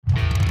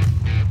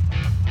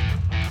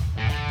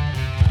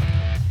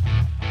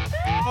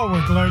Oh,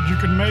 we're glad you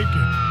could make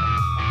it.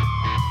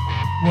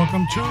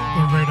 Welcome to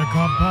the Radar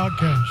Cop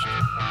Podcast,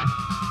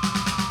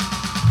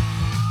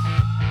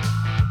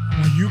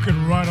 where you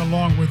can ride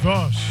along with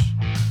us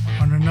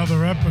on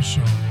another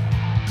episode.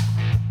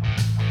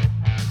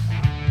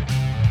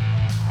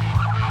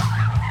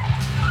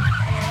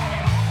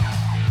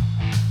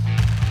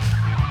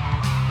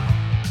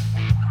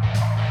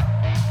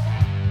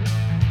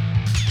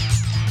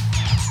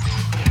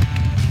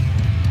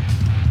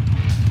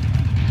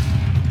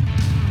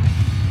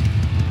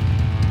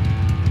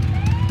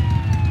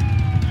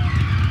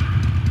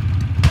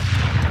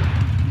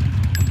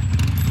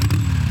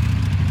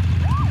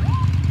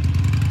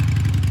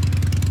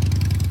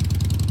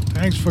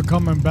 Thanks for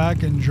coming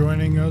back and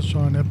joining us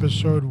on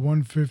episode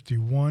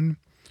 151.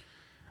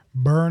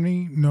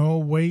 Bernie, no,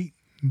 wait,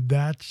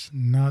 that's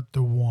not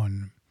the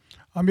one.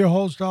 I'm your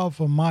host,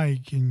 Alpha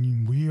Mike,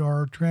 and we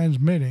are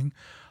transmitting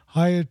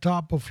high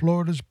atop of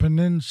Florida's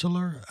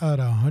peninsula at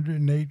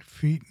 108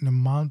 feet in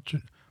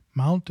the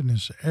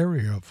mountainous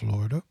area of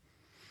Florida.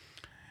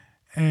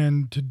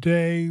 And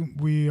today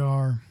we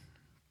are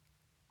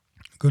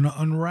going to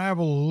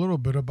unravel a little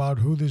bit about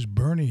who this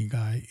Bernie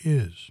guy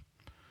is.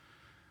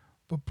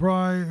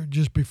 But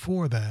just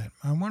before that,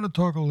 I want to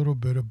talk a little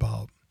bit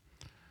about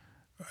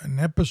an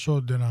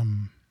episode that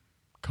I'm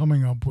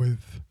coming up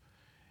with,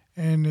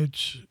 and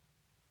it's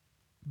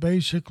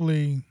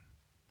basically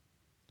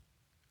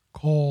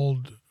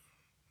called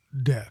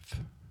Death.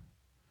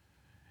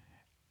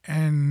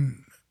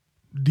 And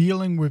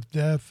dealing with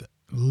death,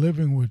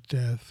 living with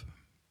death,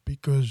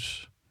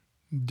 because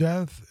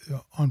death,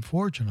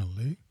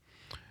 unfortunately,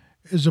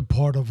 is a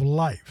part of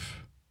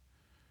life.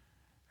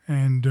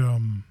 And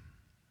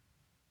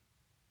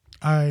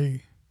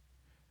I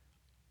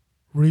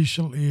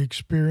recently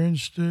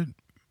experienced it,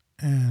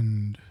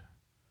 and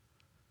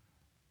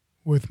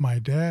with my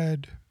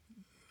dad,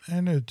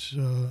 and it's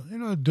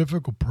a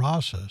difficult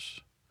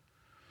process.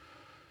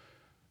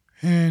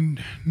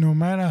 And no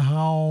matter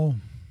how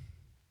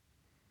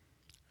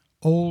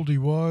old he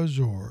was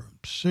or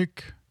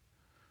sick,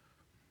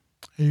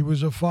 he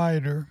was a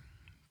fighter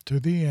to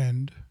the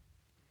end,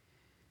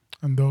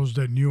 and those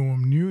that knew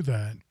him knew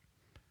that.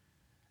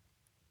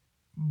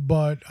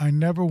 But I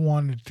never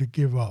wanted to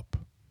give up.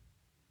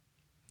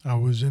 I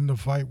was in the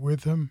fight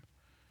with him,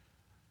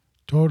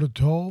 toe to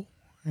toe,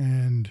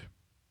 and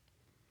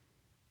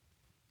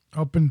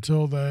up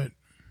until that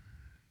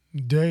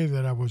day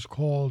that I was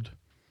called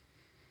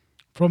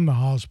from the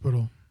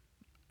hospital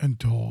and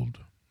told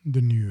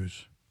the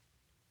news.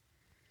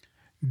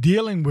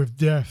 Dealing with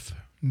death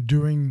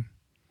during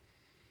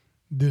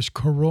this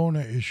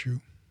corona issue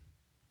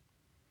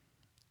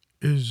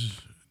is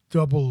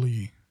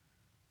doubly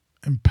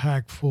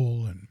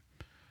impactful, and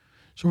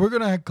so we're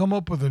going to come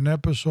up with an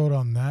episode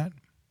on that.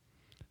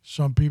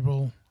 Some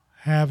people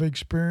have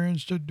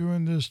experienced it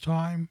during this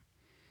time,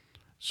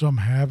 some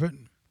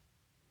haven't,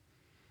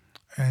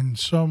 and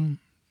some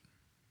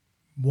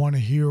want to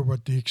hear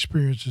what the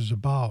experience is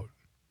about.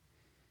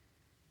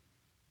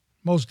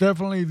 Most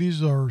definitely,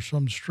 these are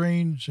some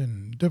strange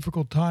and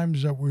difficult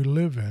times that we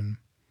live in,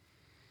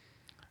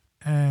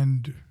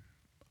 and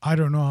I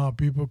don't know how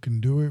people can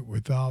do it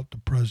without the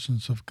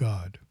presence of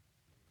God.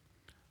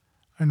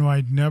 I know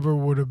I never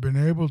would have been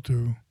able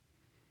to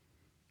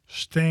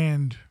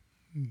stand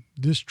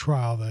this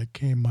trial that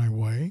came my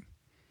way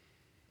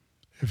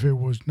if it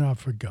was not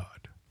for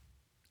God.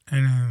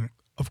 And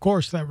of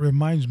course, that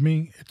reminds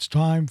me it's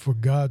time for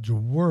God's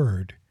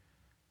Word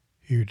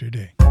here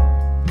today.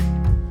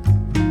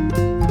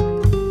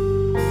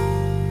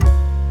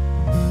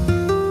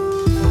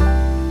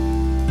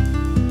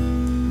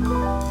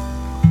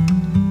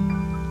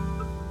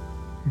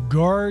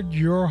 Guard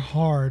your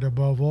heart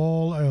above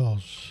all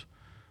else,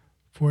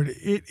 for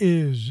it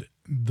is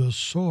the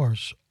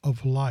source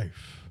of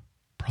life.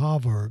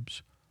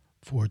 Proverbs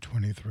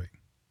 4:23.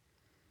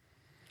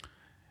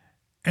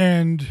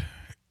 And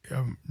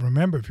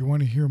remember, if you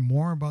want to hear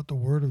more about the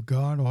Word of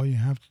God, all you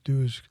have to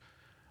do is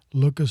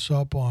look us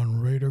up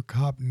on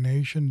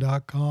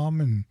RadarCopNation.com,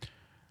 and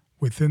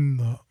within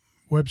the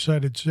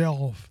website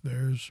itself,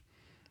 there's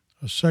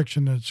a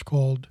section that's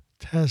called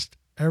Test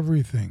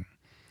Everything.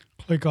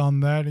 Click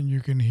on that and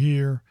you can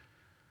hear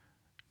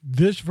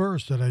this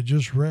verse that I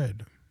just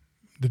read,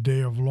 the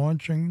day of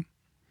launching,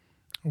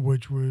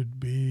 which would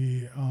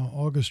be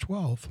August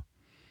 12th.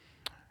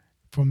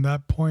 From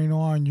that point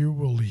on, you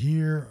will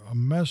hear a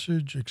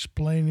message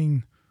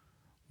explaining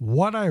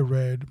what I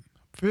read,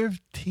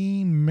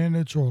 15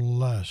 minutes or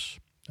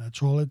less.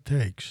 That's all it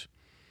takes,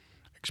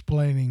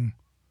 explaining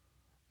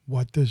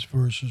what this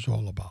verse is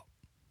all about.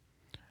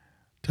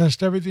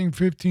 Test Everything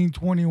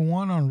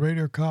 1521 on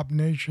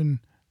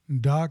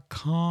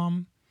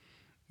RadarCopNation.com.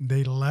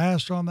 They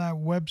last on that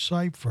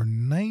website for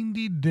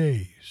 90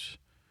 days.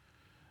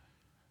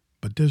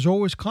 But there's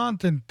always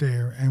content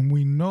there, and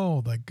we know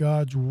that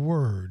God's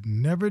Word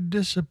never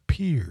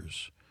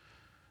disappears.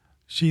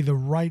 See, the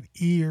right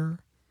ear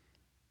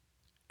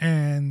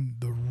and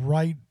the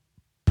right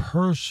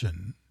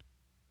person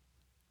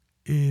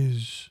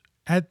is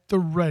at the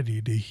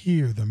ready to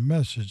hear the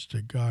message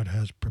that God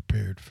has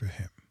prepared for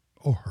him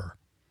or her.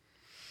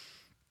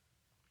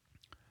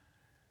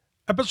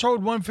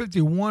 Episode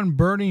 151,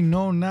 Bernie,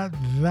 no, not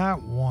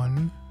that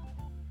one,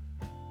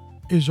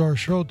 is our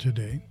show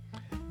today.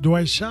 Do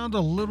I sound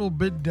a little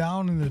bit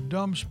down in the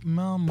dumps?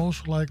 Well,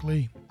 most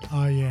likely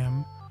I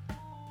am.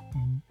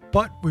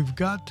 But we've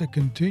got to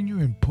continue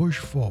and push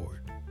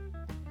forward.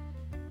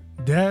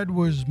 Dad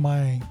was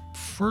my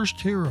first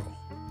hero,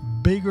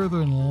 bigger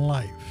than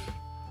life.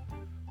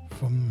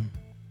 From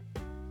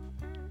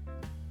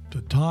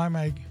the time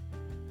I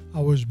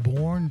was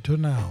born to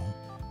now.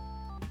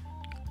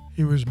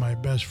 He was my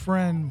best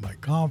friend, my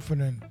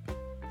confidant,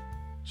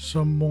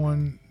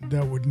 someone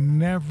that would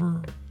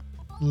never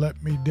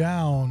let me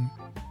down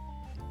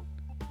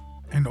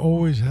and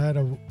always had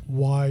a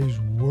wise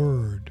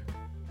word.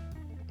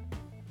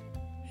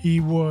 He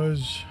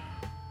was,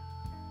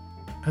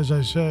 as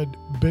I said,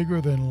 bigger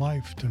than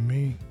life to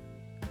me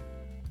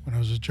when I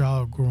was a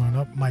child growing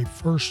up, my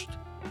first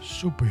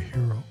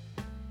superhero.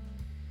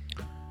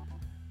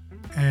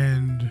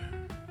 And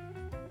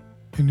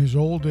in his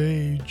old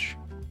age,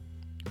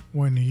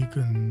 when he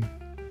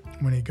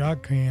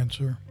got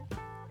cancer,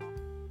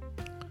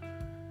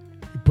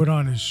 he put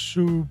on his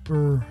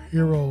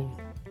superhero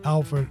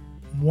outfit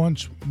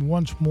once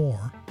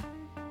more,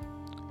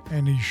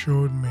 and he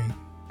showed me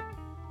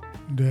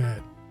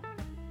that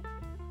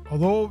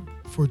although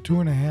for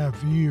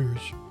 2.5 years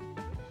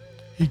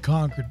he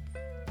conquered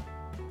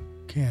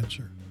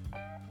cancer,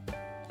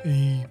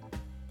 he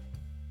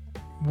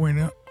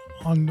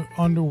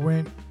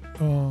underwent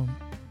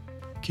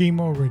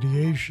chemo,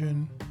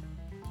 radiation,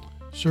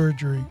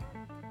 surgery,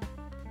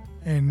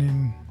 and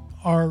in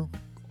our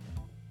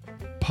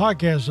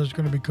podcast that's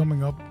going to be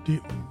coming up,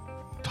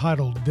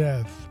 titled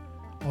Death,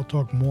 I'll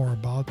talk more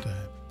about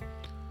that.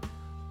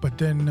 But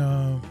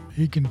then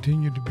he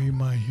continued to be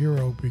my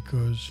hero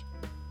because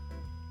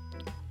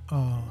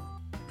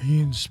he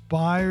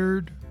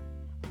inspired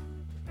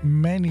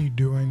many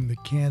during the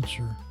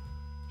cancer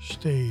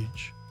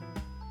stage.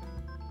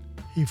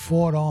 He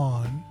fought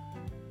on.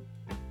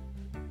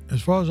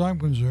 As far as I'm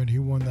concerned, he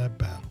won that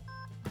battle.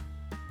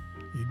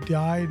 He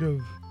died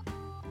of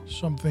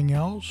something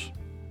else,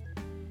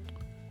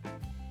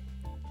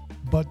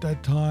 but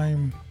that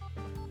time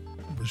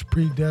was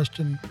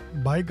predestined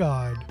by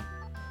God.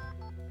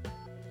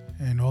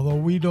 And although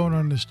we don't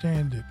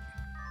understand it,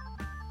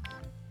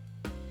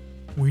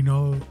 we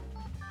know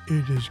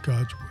it is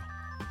God's will.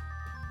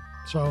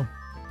 So,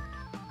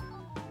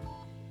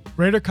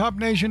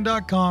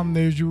 RaiderCopNation.com,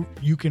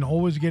 you can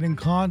always get in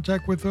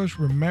contact with us.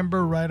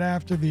 Remember, right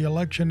after the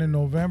election in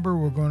November,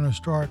 we're going to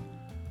start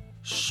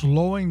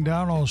slowing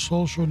down our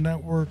social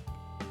network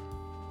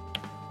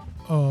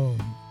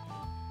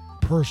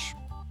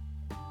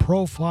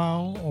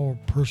profile or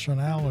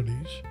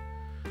personalities.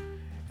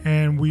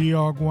 And we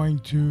are going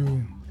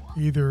to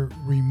either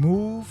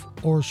remove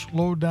or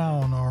slow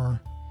down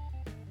our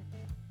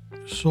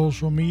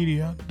social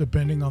media,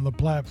 depending on the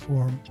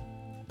platform.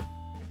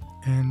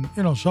 And,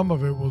 some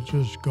of it will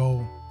just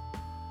go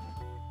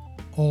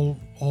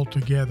all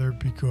together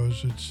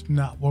because it's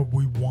not what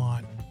we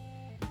want.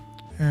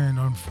 And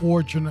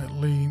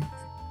unfortunately,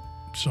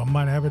 some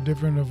might have a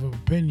different of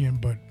opinion,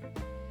 but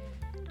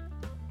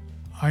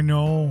I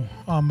know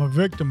I'm a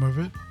victim of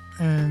it,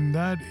 and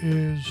that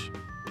is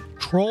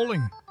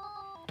trolling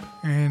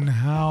and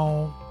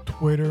how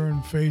Twitter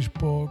and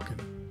Facebook,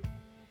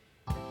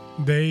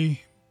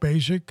 they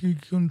basically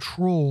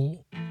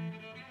control.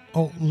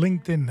 Oh,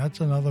 LinkedIn, that's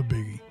another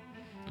biggie.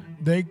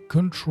 They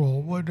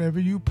control whatever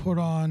you put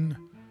on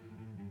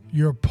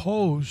your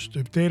post.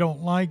 If they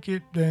don't like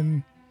it,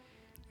 then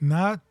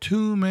not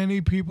too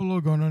many people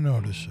are going to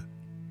notice it.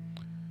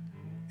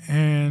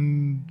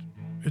 And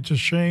it's a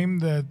shame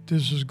that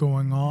this is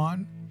going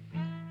on.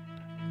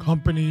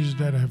 Companies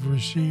that have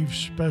received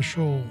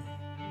special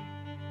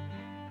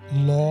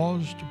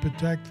laws to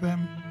protect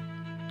them,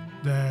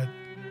 that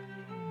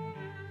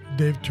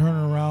they've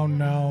turned around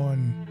now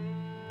and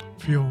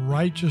feel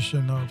righteous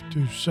enough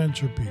to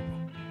censor people.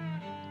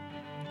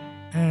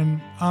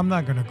 And I'm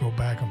not going to go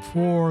back and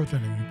forth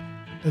and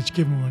let's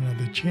give them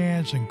another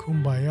chance and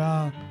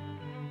kumbaya.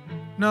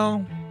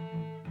 No.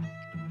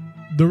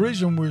 The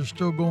reason we're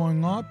still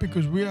going on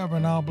because we have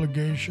an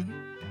obligation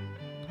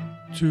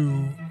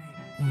to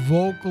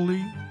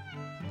vocally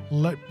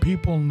let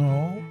people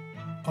know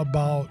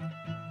about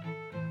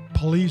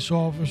police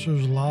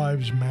officers'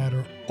 lives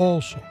matter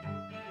also.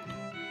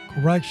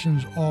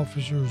 Corrections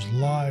officers'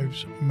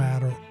 lives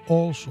matter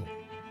also.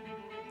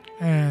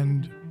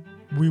 And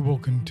we will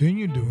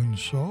continue doing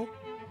so.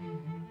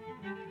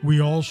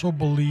 We also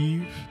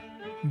believe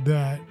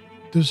that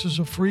this is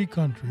a free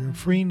country, a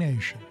free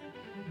nation.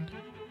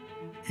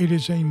 It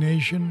is a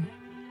nation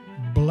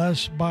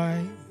blessed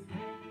by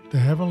the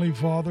Heavenly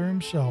Father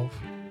himself,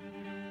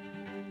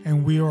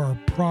 and we are a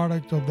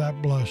product of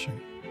that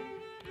blessing.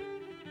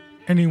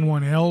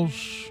 Anyone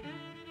else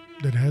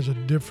that has a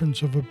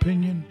difference of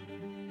opinion,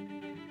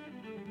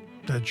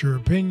 that's your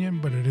opinion,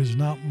 but it is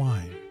not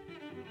mine.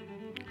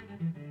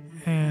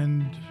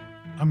 And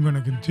I'm going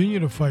to continue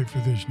to fight for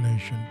this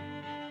nation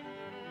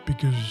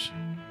because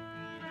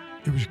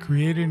it was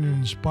created and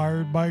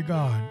inspired by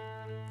God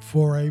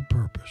for a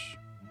purpose.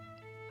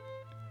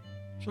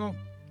 So,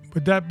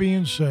 with that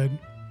being said,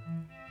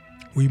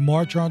 we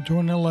march on to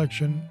an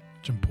election.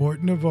 It's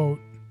important to vote.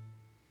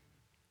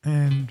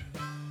 And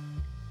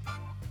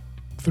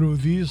through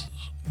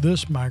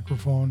this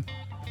microphone,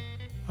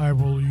 I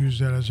will use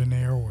that as an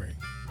airway.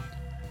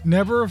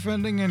 Never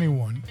offending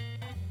anyone,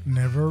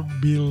 never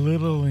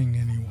belittling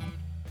anyone.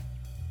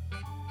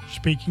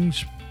 Speaking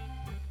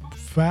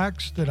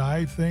facts that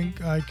I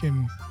think I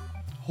can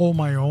hold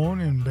my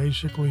own and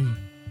basically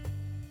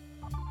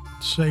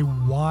say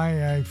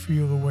why I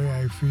feel the way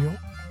I feel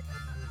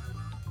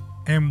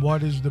and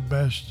what is the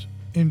best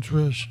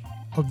interest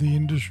of the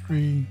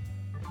industry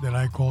that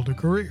I called a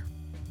career.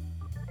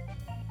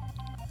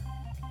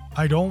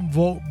 I don't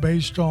vote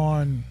based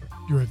on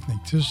your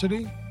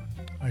ethnicity.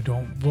 I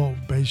don't vote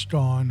based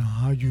on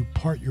how you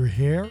part your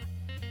hair,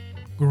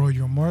 grow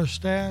your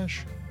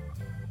mustache,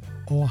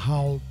 or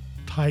how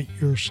tight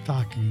your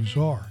stockings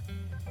are.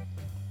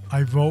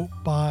 I vote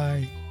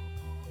by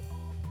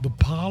the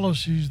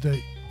policies that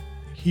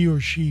he or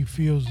she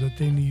feels that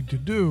they need to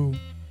do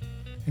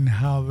and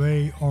how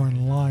they are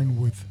in line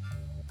with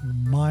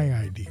my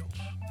ideals.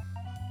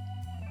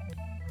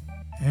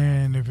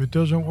 And if it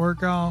doesn't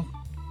work out,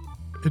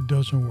 it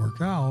doesn't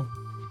work out.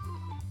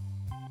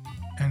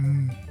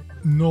 And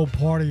no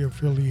party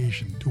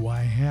affiliation. Do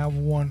I have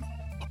one,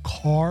 a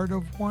card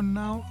of one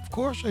now? Of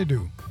course I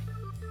do.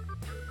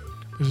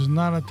 This is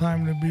not a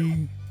time to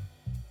be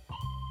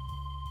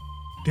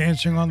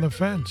dancing on the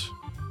fence.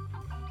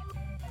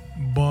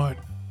 But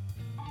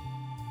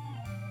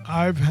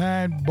I've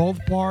had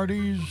both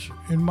parties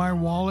in my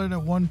wallet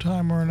at one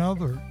time or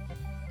another.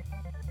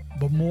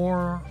 But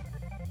more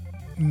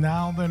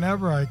now than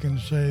ever, I can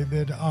say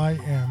that I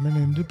am an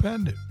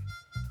independent.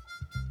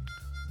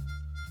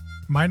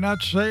 Might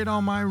not say it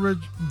on my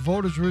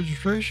voter's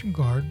registration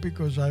card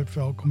because I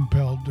felt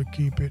compelled to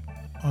keep it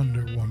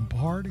under one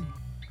party.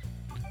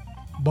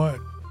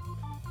 But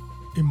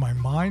in my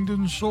mind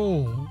and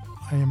soul,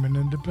 I am an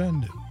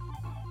independent.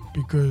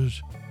 Because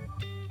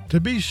to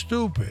be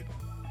stupid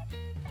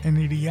and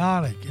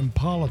idiotic in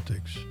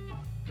politics,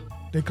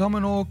 they come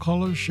in all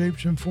colors,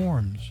 shapes, and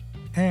forms,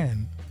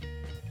 and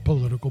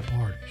political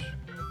parties.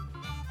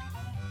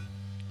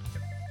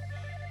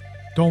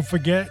 Don't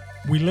forget,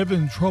 we live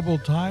in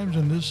troubled times,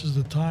 and this is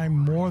the time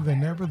more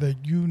than ever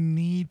that you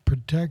need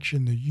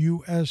protection. The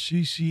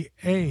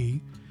USCCA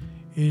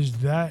is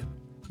that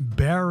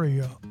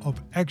barrier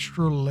of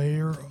extra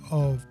layer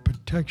of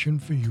protection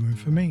for you and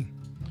for me.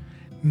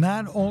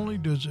 Not only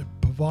does it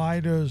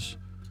provide us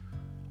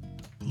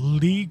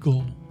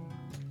legal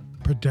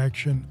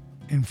protection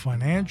and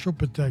financial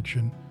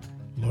protection,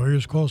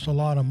 lawyers cost a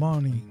lot of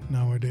money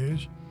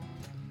nowadays.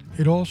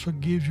 It also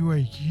gives you a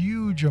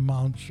huge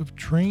amounts of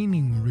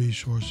training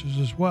resources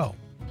as well.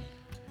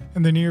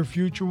 In the near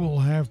future, we'll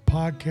have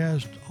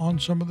podcasts on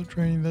some of the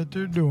training that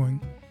they're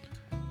doing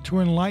to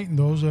enlighten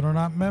those that are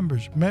not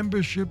members.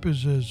 Membership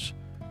is as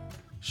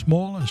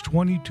small as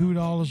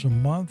 $22 a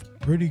month,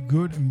 pretty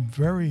good and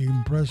very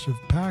impressive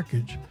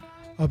package,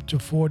 up to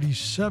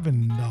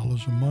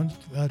 $47 a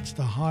month. That's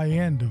the high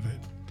end of it.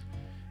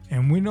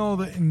 And we know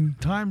that in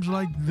times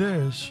like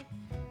this,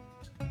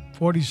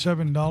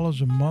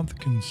 $47 a month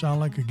can sound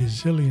like a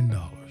gazillion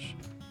dollars.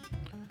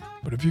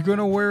 But if you're going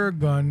to wear a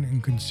gun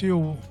and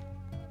concealment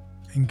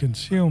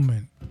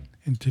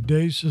in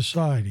today's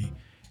society,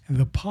 and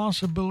the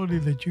possibility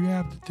that you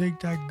have to take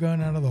that gun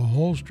out of the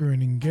holster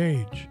and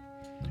engage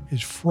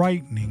is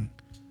frightening,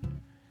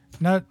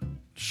 not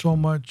so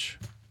much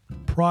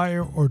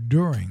prior or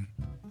during,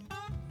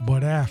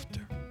 but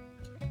after.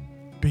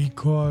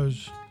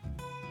 Because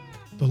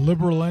the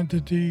liberal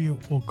entity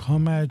will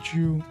come at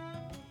you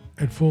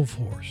at full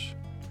force.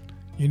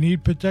 You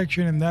need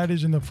protection, and that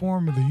is in the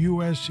form of the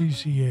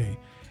USCCA.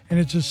 And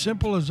it's as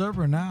simple as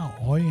ever now.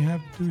 All you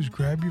have to do is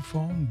grab your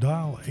phone,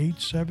 dial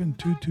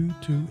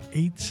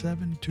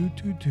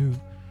 87222,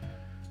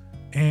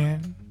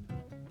 and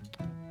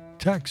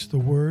text the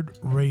word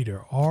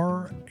RAIDER,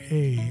 RAIDER,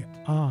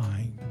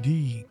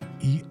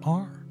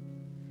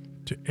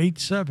 to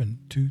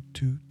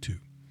 87222.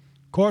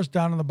 Of course,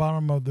 down at the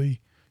bottom of the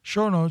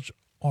show notes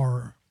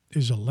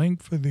is a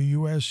link for the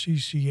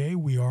USCCA.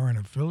 We are an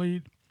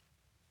affiliate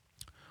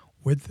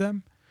with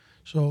them.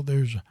 So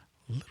there's a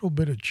little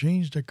bit of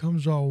change that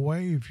comes our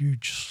way if you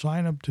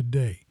sign up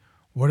today.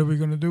 What are we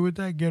going to do with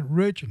that? Get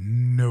rich?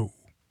 No.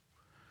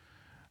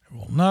 It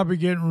will not be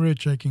getting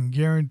rich, I can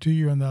guarantee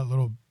you, on that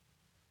little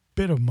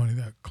bit of money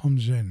that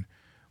comes in.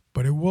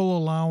 But it will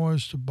allow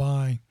us to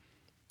buy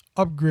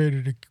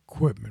upgraded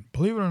equipment.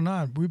 Believe it or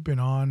not, we've been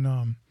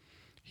on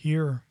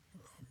here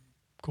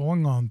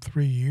going on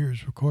 3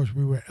 years. Of course,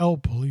 we were L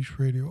Police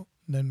Radio.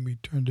 Then we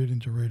turned it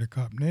into Raider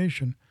Cop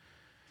Nation,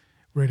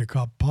 Raider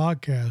Cop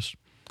Podcast,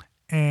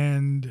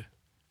 and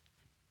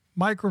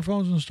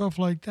microphones and stuff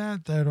like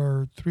that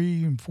are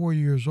 3 and 4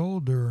 years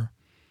old. They're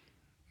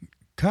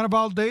kind of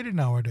outdated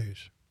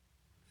nowadays.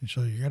 And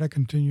so you got to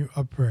continue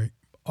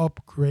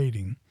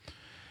upgrading.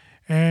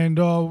 And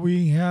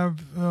we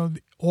have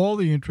all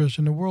the interest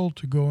in the world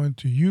to go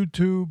into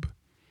YouTube,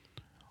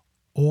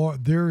 or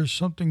there is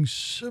something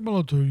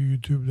similar to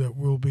YouTube that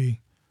we'll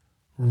be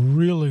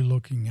really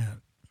looking at.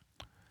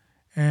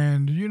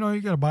 And, you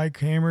got to buy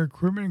camera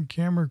equipment, and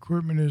camera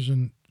equipment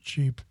isn't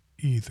cheap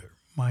either.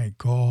 My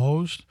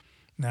co-host,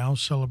 now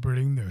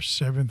celebrating their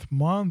 7th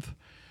month,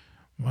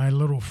 my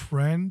little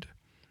friend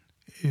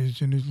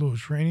is in his little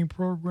training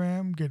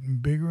program, getting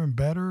bigger and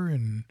better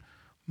and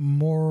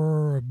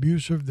more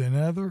abusive than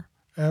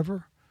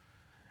ever.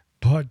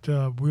 But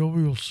we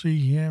will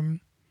see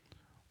him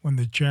when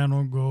the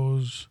channel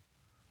goes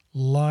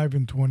live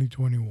in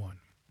 2021.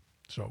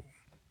 So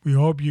we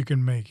hope you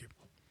can make it.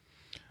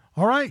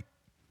 All right.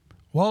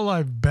 Well,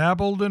 I've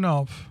babbled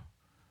enough,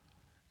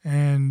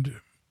 and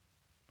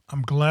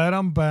I'm glad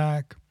I'm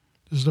back.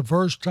 This is the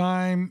first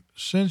time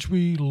since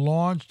we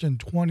launched in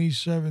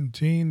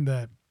 2017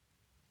 that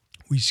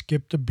we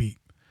skipped a beat.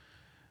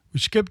 We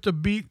skipped a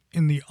beat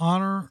in the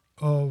honor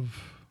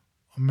of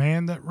a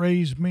man that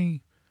raised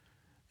me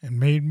and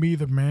made me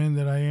the man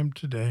that I am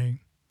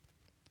today.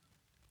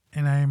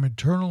 And I am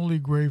eternally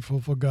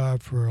grateful for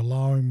God for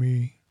allowing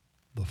me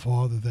the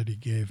father that he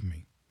gave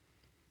me.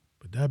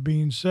 But that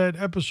being said,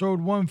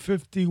 episode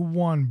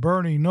 151,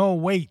 Bernie, no,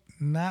 wait,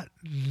 not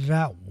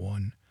that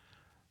one,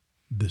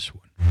 this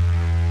one.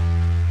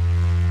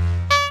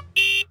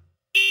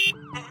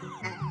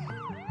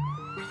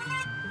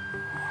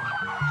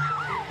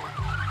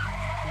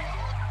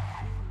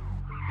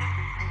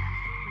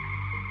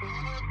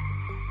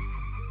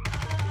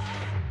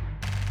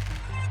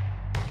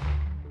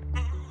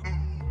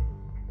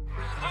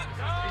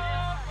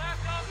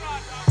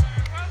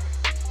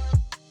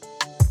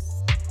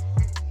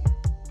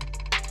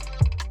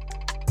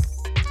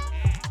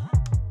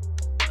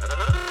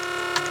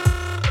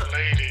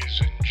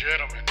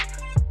 Gentlemen,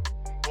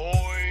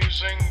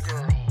 boys and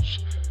girls,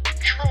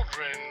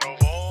 children of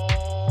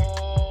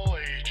all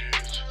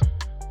ages,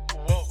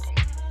 welcome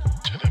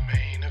to the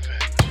main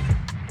event.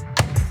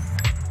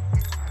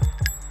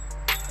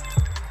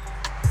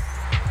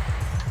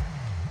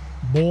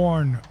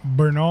 Born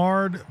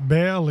Bernard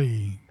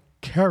Bailey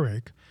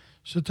Carrick,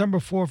 September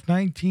 4th,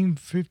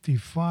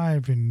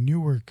 1955 in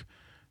Newark,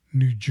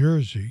 New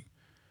Jersey.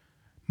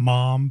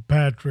 Mom,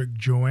 Patrick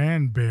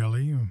Joanne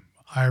Bailey,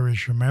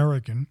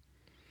 Irish-American.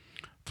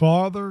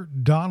 Father,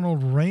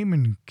 Donald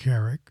Raymond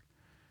Carrick,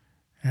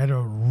 had a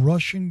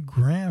Russian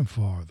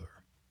grandfather.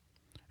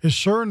 His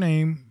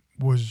surname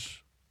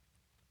was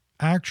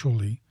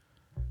actually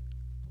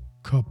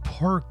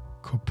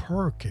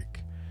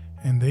Kopernik,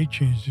 and they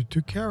changed it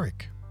to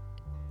Carrick.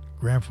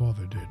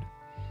 Grandfather did.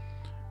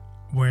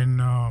 When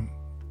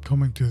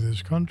coming to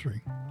this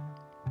country.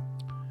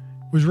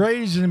 Was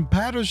raised in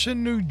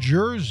Paterson, New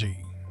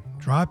Jersey.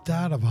 Dropped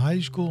out of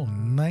high school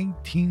in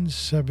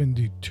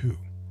 1972.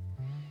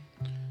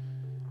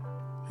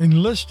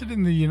 Enlisted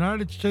in the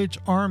United States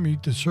Army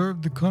to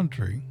serve the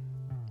country.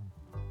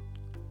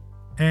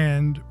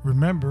 And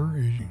remember,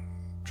 he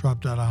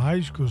dropped out of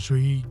high school, so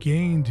he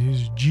gained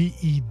his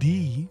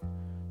GED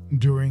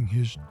during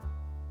his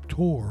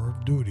tour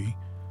of duty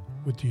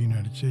with the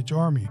United States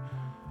Army.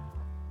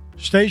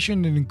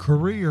 Stationed in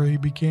Korea, he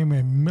became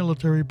a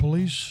military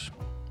police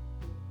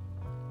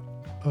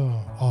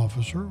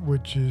officer,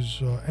 which is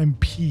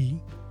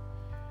MP.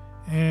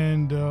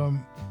 And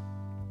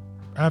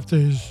after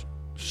his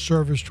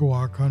service to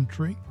our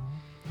country,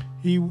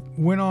 he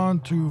went on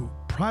to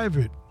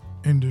private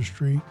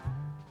industry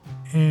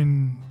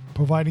in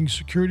providing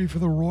security for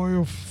the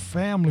royal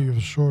family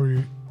of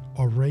Saudi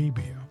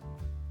Arabia,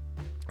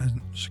 a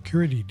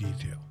security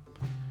detail.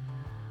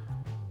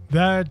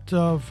 That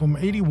from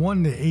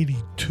 81 to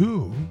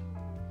 82,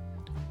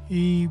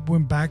 he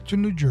went back to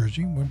New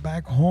Jersey, went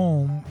back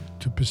home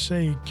to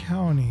Passaic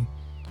County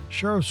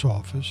Sheriff's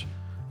Office,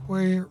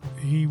 where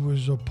he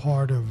was a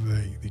part of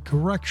the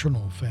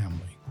correctional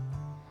family.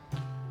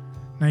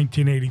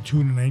 1982 to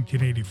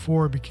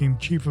 1984, became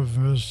Chief of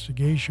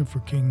Investigation for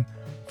King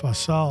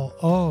Faisal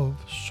of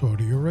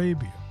Saudi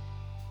Arabia.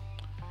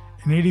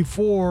 In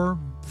 84,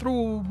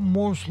 through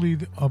mostly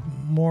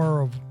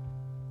more of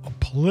a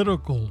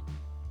political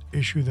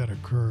issue that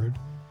occurred,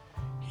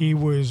 he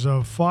was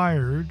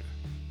fired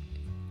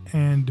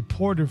and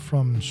deported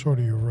from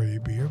Saudi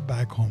Arabia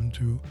back home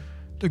to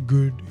the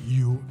good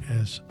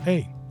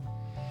USA.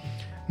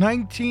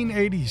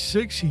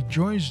 1986, he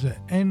joins the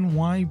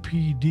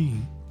NYPD,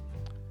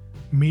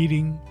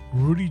 meeting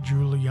Rudy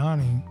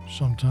Giuliani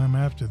sometime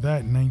after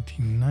that in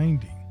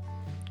 1990.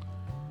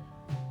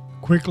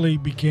 Quickly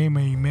became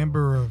a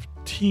member of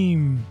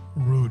Team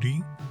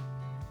Rudy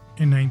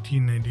in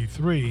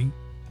 1993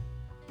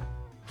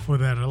 for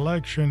that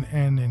election,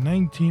 and in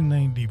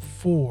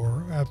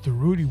 1994, after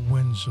Rudy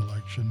wins the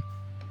election,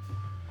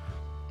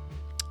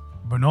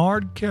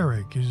 Bernard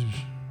Carrick is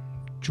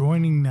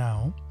joining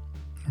now.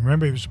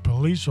 Remember, he was a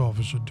police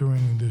officer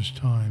during this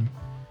time.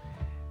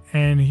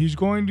 And he's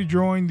going to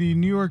join the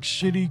New York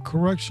City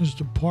Corrections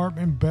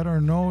Department, better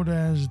known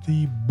as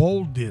the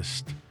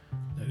Boldest.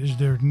 That is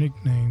their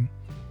nickname.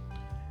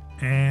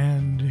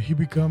 and he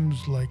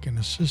becomes like an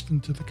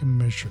assistant to the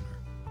commissioner.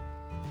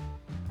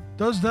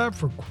 Does that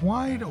for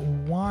quite a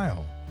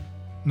while.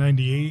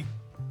 98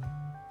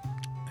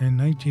 and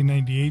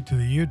 1998 to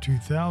the year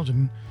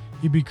 2000,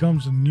 he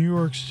becomes the New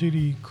York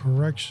City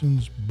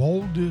Corrections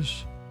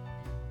boldest.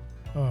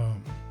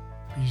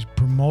 He's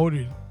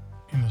promoted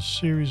in a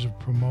series of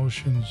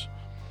promotions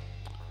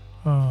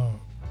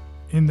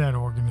in that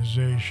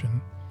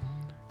organization,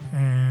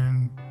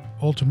 and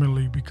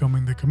ultimately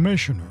becoming the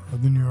commissioner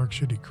of the New York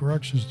City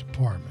Corrections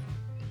Department.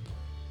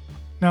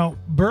 Now,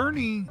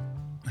 Bernie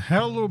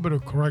had a little bit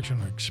of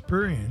correctional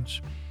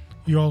experience.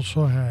 He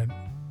also had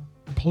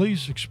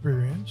police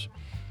experience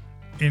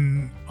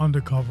in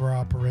undercover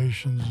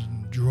operations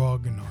and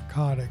drug and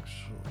narcotics,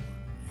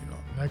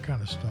 that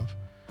kind of stuff.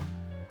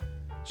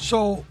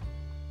 So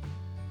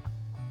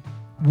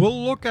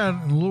we'll look at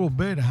in a little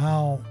bit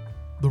how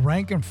the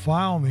rank and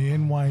file in the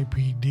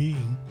NYPD,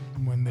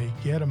 when they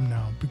get him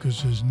now,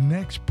 because his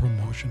next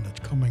promotion that's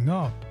coming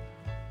up,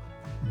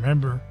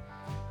 remember,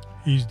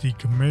 he's the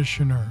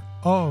commissioner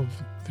of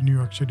the New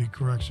York City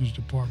Corrections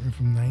Department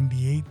from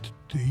 98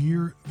 to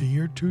the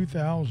year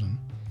 2000.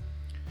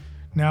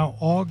 Now,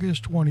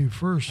 August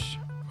 21st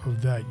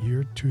of that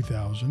year,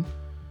 2000,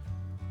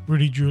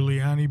 Rudy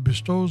Giuliani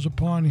bestows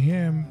upon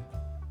him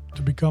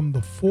to become the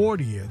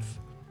 40th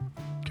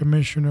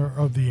commissioner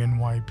of the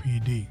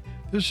NYPD.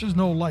 This is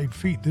no light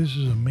feat. This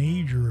is a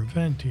major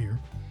event here.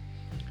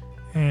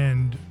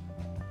 And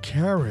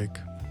Kerik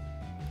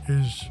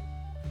is,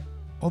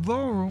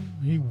 although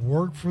he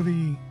worked for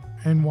the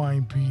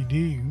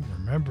NYPD,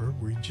 remember,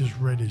 we just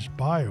read his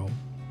bio,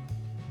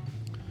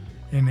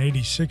 in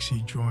 86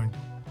 he joined,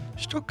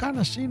 still kind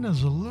of seen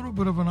as a little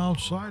bit of an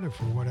outsider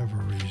for whatever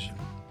reason.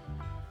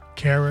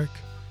 Kerik,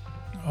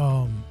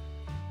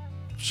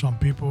 some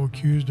people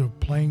accused of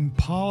playing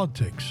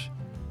politics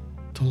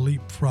to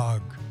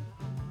leapfrog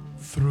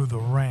through the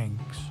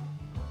ranks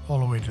all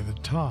the way to the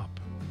top.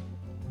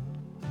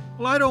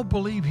 Well, I don't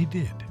believe he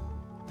did.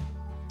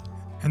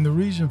 And the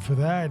reason for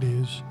that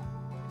is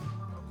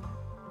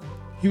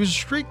he was a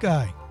street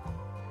guy.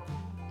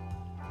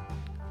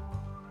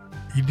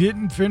 He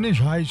didn't finish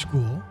high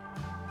school,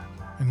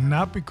 and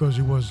not because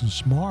he wasn't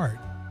smart,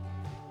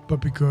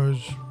 but because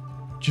he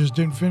just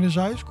didn't finish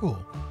high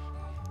school.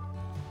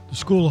 The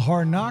School of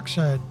Hard Knocks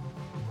had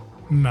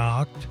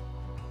knocked,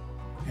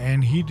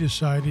 and he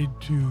decided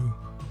to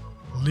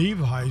leave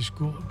high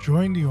school,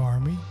 join the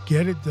Army,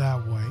 get it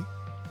that way.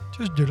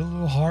 Just did it a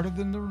little harder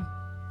than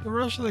the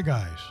rest of the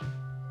guys.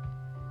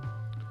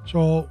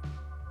 So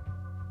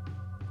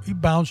he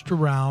bounced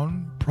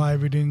around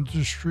private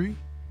industry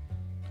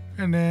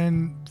and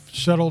then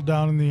settled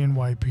down in the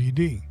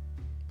NYPD.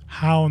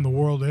 How in the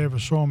world they ever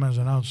saw him as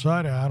an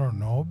outsider, I don't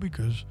know,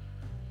 because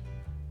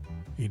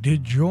he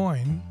did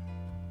join.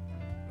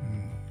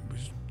 He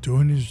was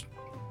doing his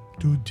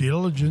due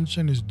diligence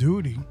and his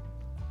duty.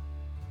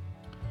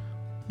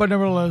 But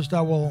nevertheless,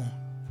 that will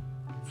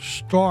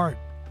start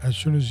as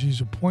soon as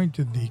he's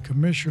appointed the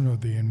commissioner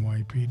of the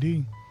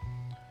NYPD.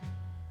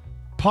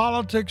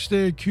 Politics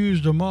they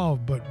accused him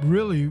of, but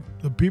really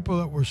the people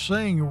that were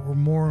saying it were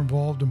more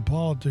involved in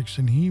politics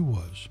than he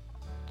was.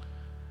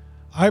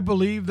 I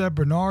believe that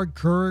Bernard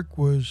Kerik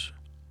was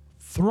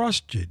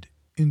thrusted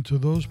into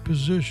those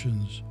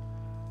positions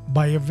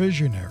by a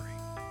visionary,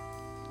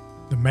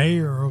 the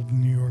mayor of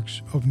New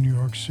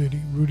York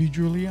City, Rudy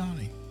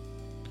Giuliani.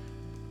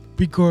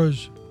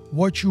 Because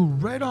what you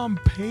read on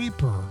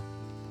paper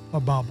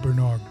about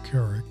Bernard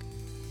Kerik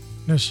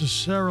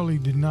necessarily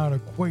did not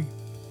equate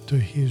to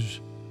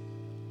his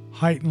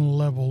heightened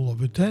level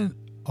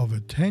of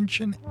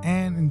attention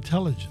and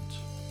intelligence.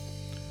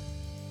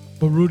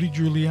 But Rudy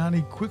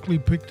Giuliani quickly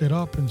picked it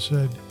up and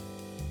said,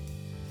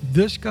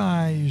 this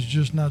guy is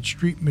just not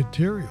street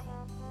material.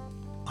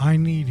 I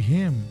need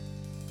him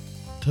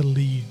to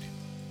lead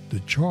the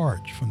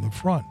charge from the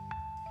front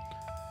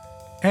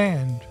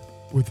and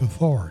with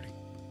authority.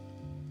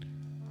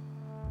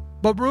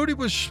 But Rudy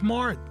was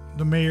smart,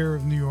 the mayor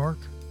of New York.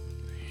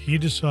 He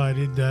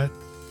decided that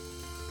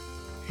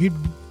he'd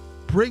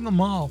bring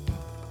him up,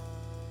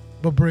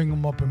 but bring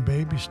him up in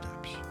baby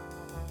steps.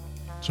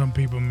 Some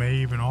people may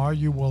even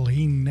argue, well,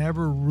 he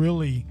never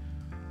really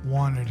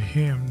wanted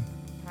him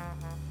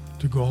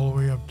to go all the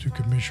way up to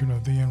commissioner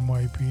of the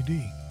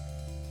NYPD.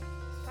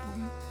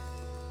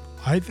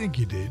 I think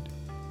he did.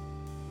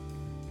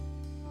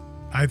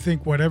 I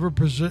think whatever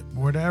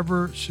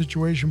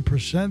situation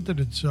presented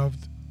itself,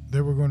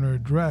 they were going to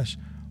address.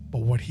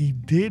 But what he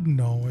did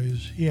know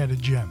is he had a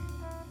gem.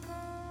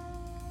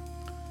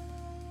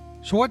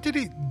 So what did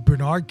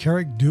Bernard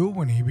Kerik do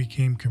when he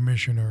became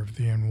commissioner of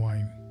the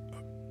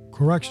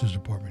Corrections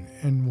Department,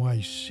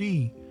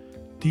 NYC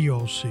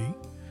DOC?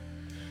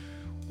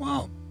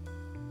 Well,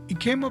 he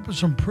came up with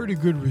some pretty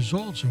good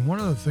results, and one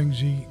of the things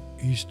he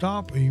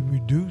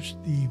reduced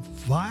the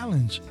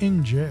violence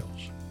in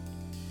jails.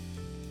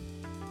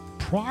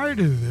 Prior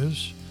to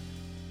this,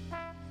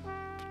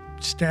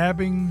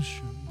 stabbings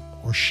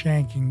or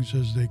shankings,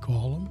 as they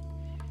call them,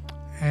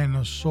 and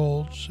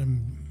assaults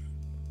and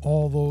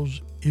all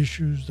those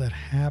issues that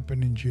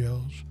happen in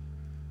jails,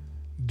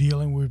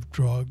 dealing with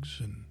drugs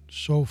and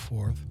so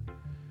forth,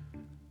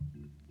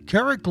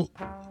 Kerik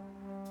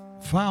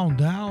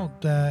found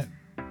out that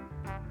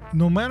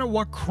no matter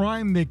what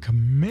crime they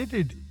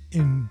committed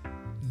in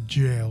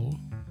jail,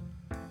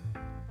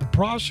 the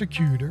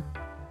prosecutor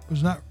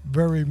was not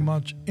very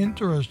much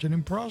interested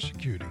in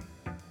prosecuting.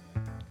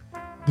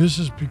 This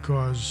is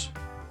because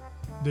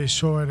they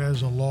saw it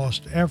as a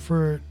lost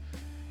effort.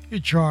 You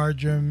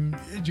charge him,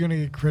 it's going to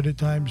get credit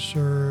time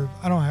served.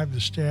 I don't have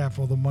the staff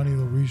or the money or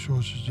the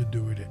resources to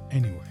do it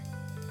anyway.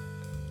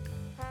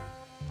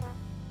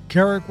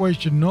 Kerik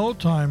wasted no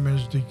time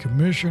as the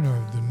commissioner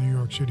of the New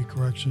York City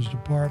Corrections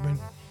Department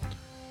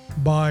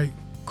by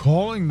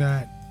calling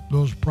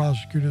those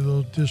prosecutors,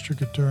 those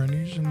district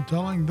attorneys, and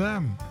telling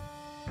them,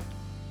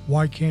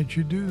 why can't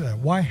you do that?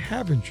 Why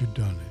haven't you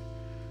done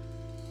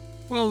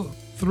it? Well,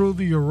 through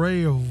the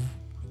array of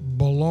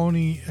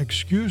baloney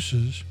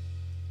excuses,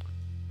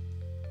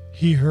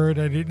 he heard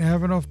I didn't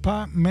have enough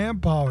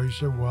manpower. He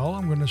said, well,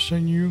 I'm going to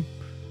send you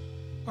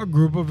a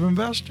group of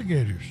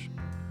investigators.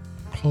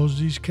 Close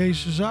these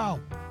cases out.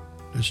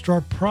 Let's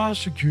start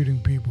prosecuting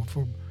people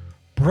for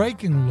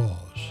breaking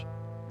laws.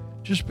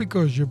 Just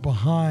because you're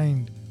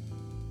behind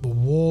the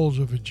walls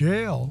of a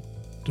jail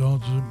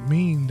doesn't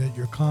mean that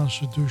your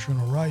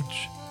constitutional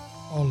rights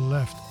are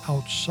left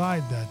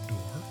outside that door.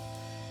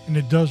 And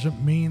it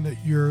doesn't mean that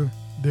you're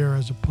there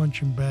as a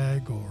punching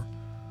bag or,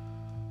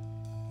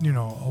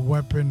 a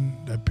weapon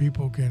that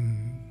people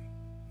can,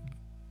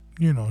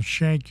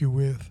 shank you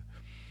with.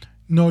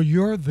 No,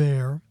 you're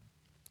there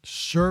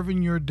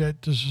serving your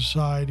debt to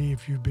society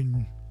if you've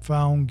been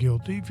found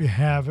guilty. If you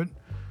haven't,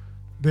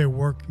 they're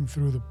working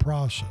through the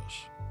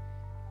process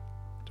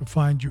to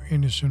find you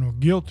innocent or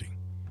guilty.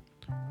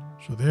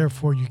 So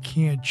therefore, you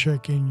can't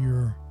check in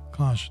your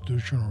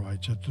constitutional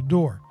rights at the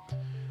door.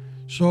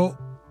 So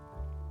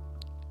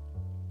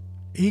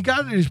he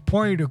got his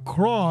point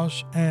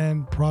across,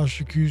 and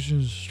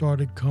prosecutions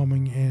started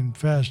coming in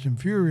fast and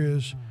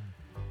furious,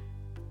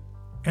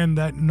 and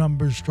that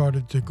number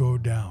started to go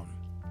down.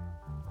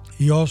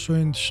 He also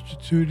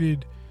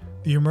instituted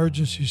the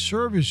Emergency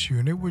Service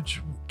Unit,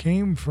 which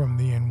came from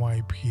the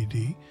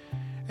NYPD,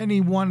 and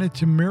he wanted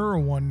to mirror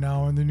one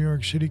now in the New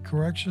York City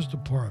Corrections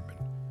Department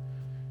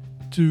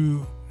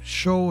to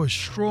show a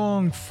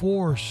strong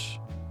force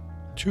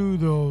to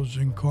those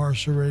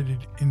incarcerated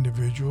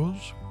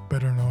individuals,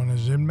 better known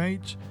as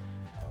inmates,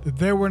 that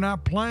they were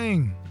not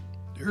playing.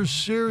 They're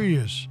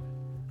serious.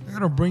 They're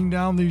going to bring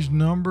down these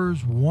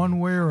numbers one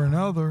way or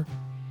another,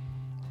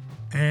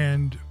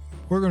 and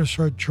we're going to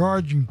start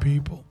charging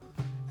people,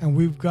 and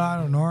we've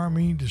got an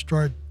army to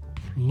start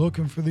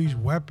looking for these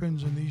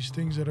weapons and these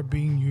things that are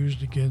being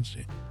used against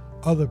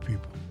other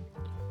people.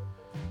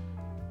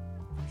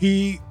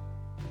 He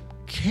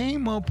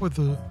came up with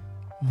a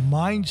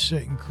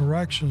mindset in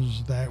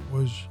corrections that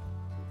was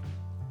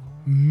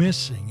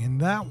missing, and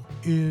that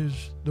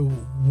is the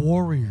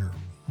warrior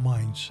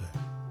mindset.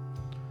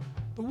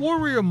 The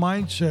warrior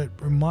mindset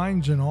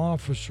reminds an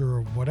officer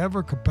of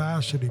whatever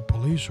capacity,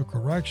 police or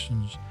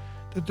corrections,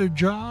 that their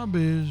job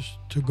is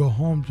to go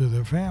home to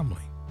their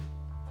family.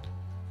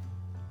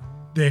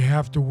 They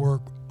have to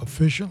work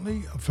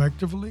efficiently,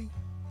 effectively,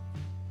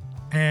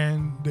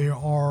 and there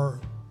are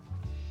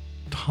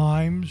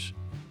times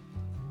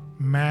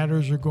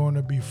matters are going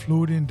to be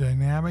fluid and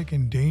dynamic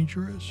and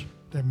dangerous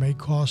that may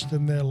cost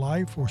them their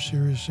life or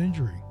serious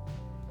injury.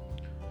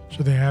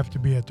 So they have to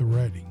be at the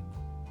ready.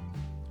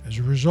 As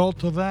a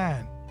result of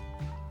that,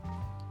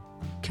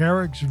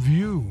 Kerik's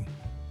view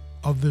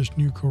of this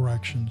new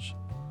corrections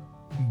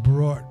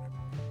brought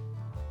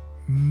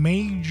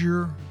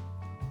major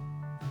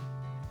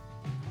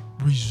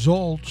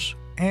results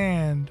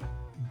and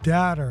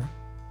data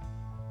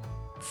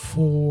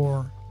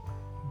for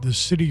the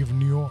city of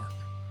New York.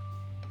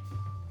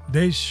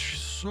 They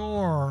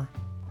saw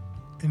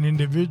an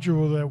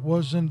individual that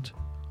wasn't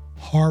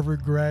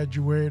Harvard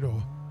graduate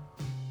or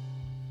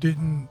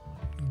didn't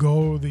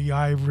go the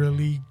Ivy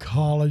League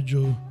college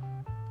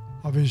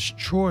of his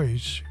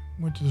choice,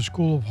 went to the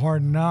School of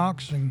Hard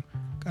Knocks and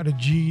got a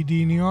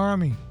GED in the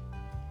Army.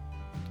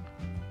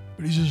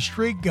 But he's a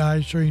street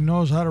guy, so he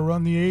knows how to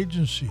run the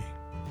agency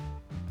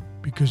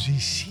because he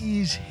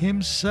sees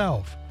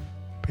himself.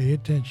 Pay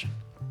attention.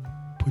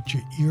 Put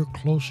your ear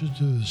closer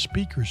to the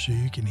speaker so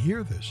you can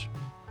hear this.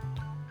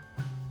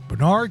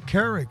 Bernard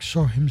Kerik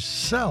saw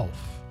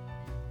himself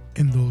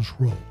in those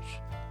roles.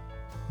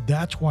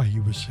 That's why he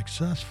was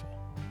successful.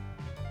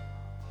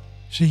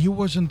 See, he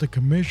wasn't the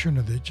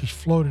commissioner that just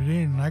floated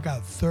in and I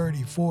got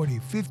 30, 40,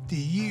 50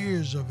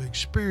 years of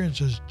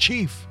experience as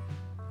chief,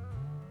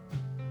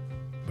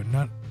 but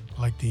not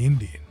like the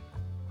Indian.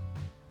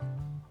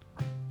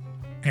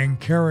 And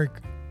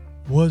Kerik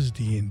was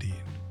the Indian.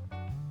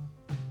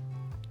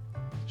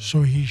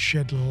 So he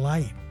shed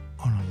light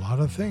on a lot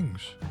of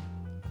things.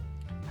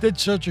 Did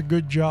such a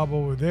good job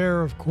over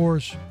there. Of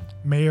course,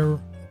 Mayor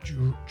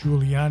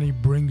Giuliani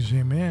brings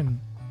him in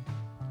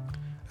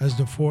as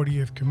the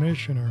 40th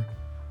commissioner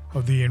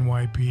of the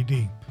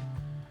NYPD.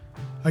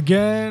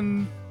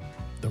 Again,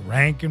 the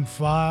rank and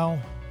file,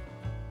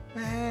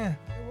 they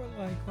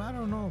were like, I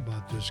don't know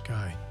about this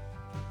guy.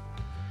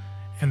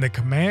 And the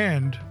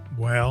command,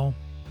 well,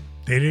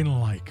 they didn't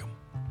like him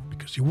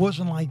because he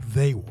wasn't like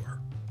they were.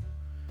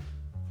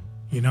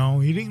 You know,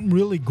 he didn't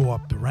really go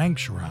up the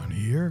ranks around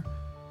here.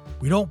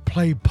 We don't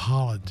play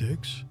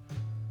politics,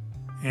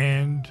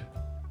 and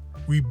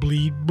we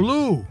bleed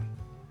blue.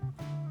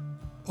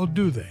 Or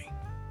do they?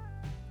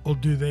 Or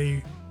do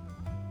they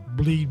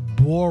bleed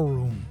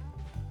ballroom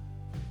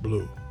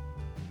blue?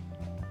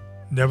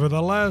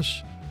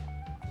 Nevertheless,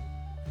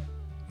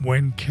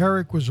 when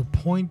Kerik was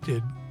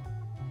appointed,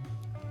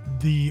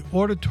 the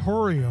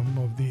auditorium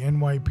of the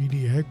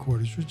NYPD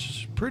headquarters, which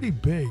is pretty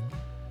big,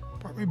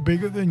 probably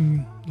bigger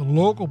than the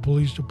local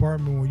police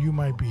department where you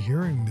might be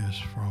hearing this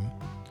from.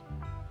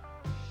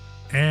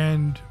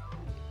 And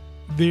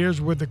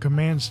there's where the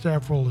command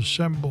staff will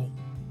assemble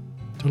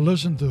to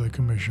listen to the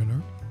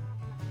commissioner.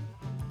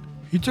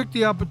 He took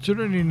the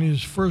opportunity in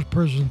his first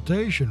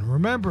presentation.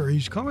 Remember,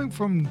 he's coming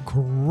from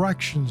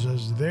corrections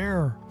as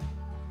their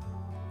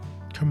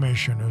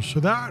commissioner, so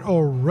that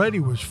already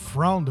was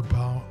frowned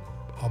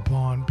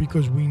upon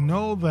because we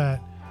know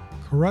that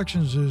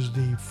corrections is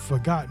the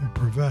forgotten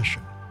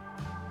profession.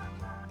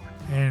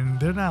 And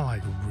they're not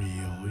like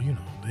real,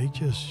 they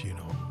just,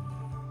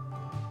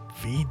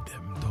 feed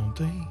them, don't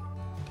they?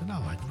 They're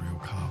not like real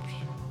cops.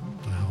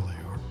 What the hell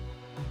they are.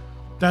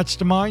 That's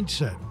the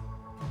mindset.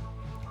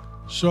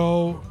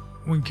 So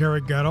when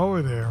Kerik got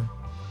over there,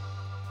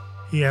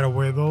 he had to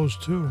wear those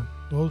too.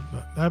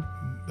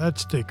 That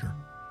sticker.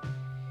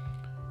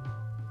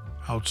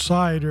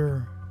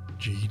 Outsider,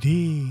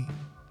 GD,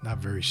 not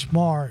very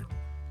smart,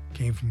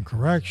 came from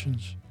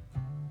corrections.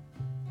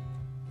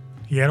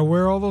 He had to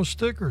wear all those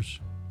stickers.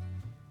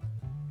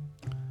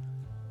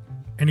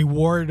 And he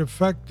wore it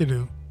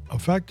effectively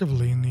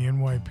in the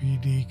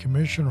NYPD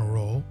commissioner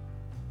role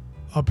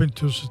up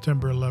until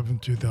September 11,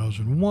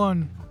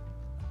 2001,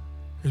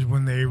 is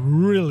when they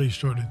really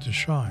started to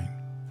shine.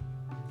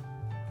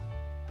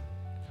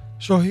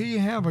 So here you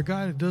have a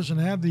guy that doesn't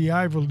have the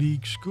Ivy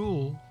League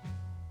school,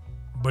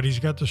 but he's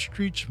got the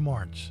street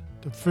smarts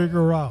to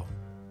figure out,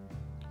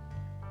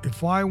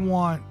 if I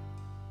want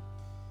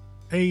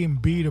A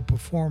and B to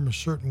perform a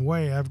certain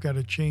way, I've got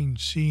to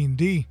change C and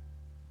D.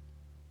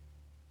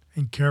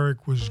 And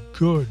Kerik was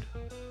good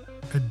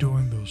at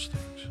doing those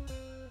things.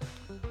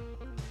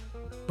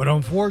 But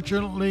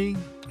unfortunately,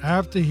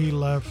 after he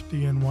left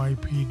the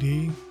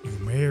NYPD,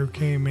 new mayor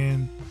came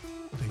in,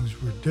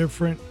 things were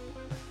different.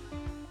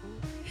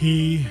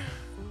 He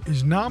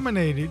is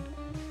nominated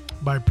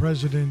by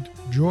President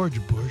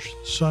George Bush,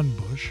 son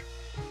Bush,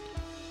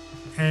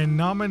 and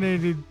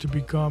nominated to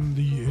become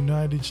the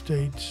United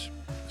States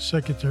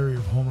Secretary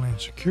of Homeland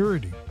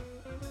Security.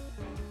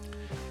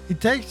 He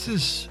takes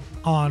this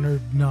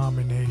honored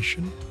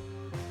nomination,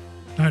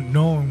 not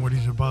knowing what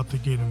he's about to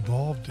get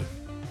involved in.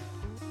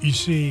 You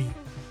see,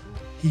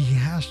 he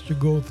has to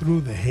go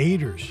through the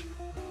haters,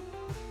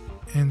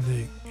 and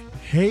the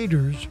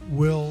haters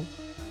will,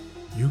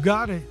 you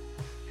got it,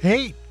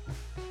 hate.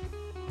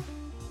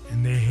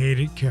 And they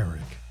hated Kerik.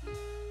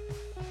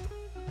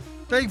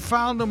 They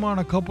found him on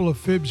a couple of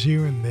fibs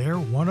here and there.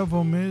 One of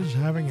them is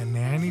having a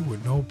nanny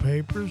with no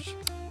papers.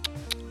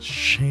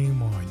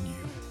 Shame on you.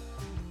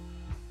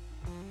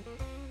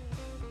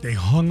 They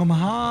hung him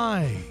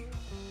high.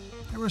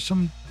 There were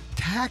some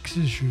tax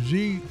issues.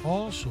 He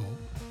also,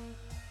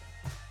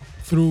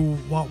 through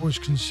what was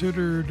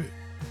considered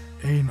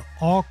an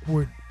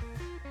awkward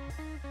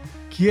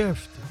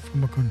gift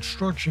from a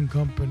construction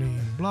company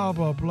and blah,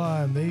 blah,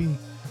 blah, and they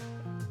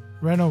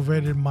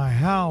renovated my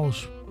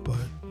house, but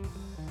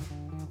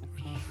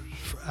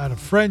out of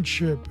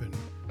friendship, and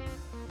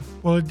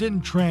well, it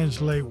didn't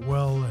translate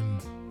well,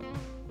 and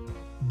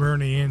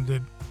Bernie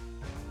ended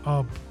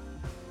up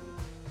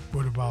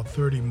with about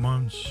 30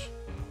 months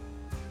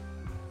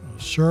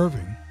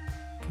serving,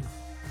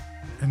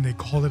 and they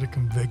called it a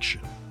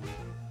conviction.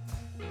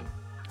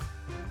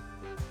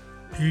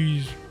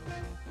 He's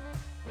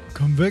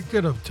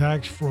convicted of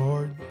tax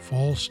fraud,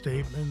 false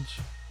statements,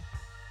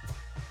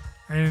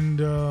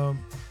 and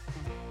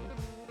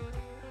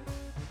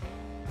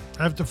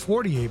after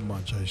 48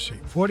 months,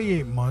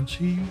 48 months,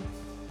 he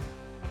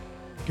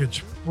gets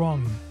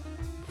sprung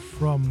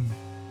from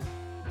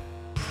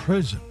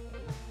prison.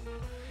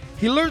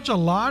 He learns a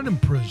lot in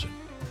prison.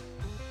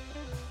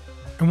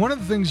 And one of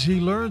the things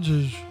he learns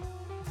is,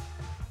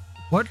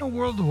 what in the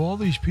world are all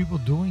these people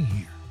doing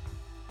here?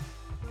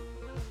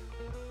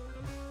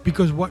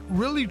 Because what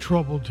really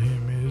troubled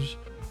him is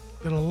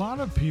that a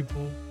lot of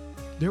people,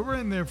 they were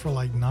in there for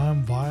like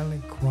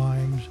nonviolent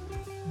crimes,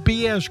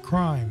 BS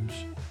crimes,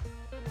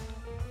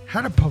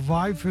 had to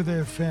provide for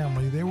their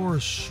family. They were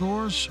a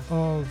source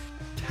of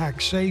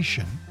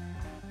taxation.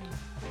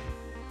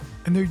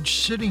 And they're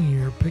sitting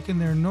here picking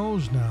their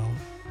nose now,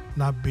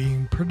 not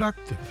being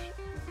productive.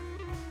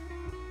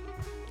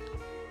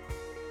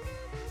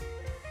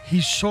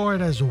 He saw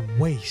it as a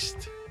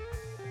waste.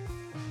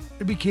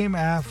 He became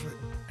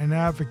an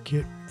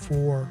advocate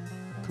for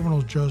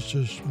criminal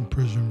justice and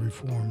prison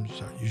reforms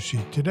that you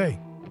see today.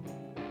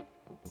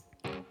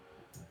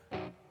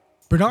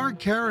 Bernard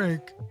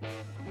Kerik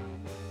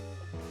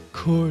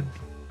could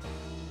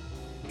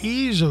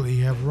easily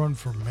have run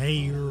for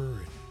mayor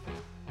and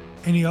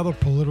any other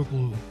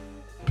political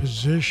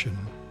position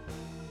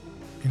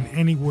in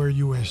anywhere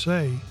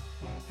USA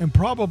and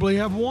probably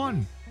have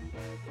won.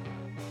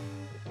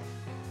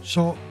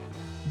 So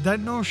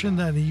that notion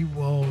that he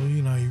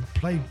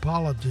played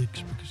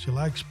politics because he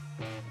likes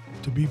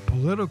to be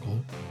political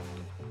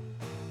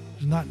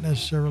is not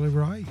necessarily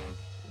right.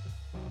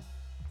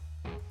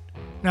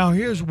 Now,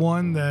 here's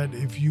one that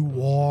if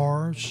you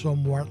are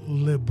somewhat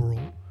liberal,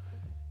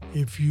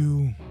 if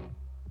you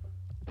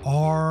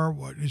are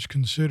what is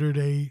considered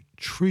a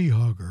tree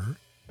hugger,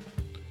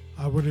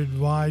 I would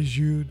advise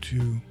you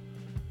to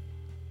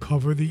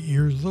cover the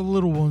ears of the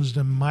little ones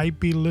that might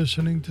be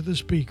listening to the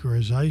speaker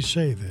as I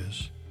say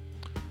this.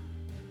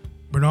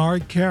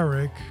 Bernard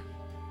Kerik,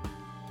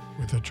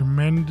 with a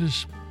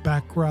tremendous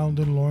background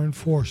in law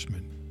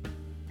enforcement,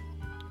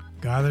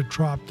 guy that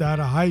dropped out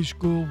of high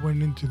school,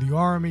 went into the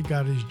Army,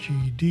 got his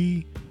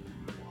GED,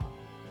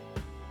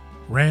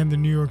 ran the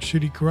New York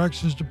City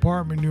Corrections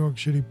Department, New York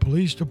City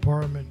Police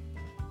Department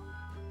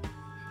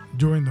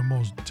during the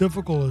most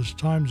difficult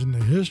times in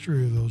the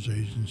history of those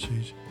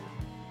agencies,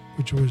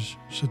 which was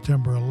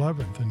September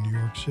 11th in New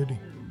York City.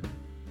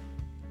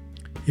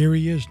 Here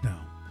he is now,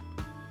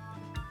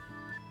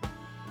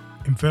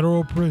 in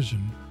federal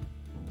prison.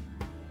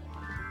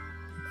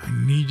 I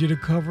need you to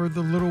cover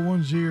the little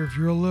one's ear if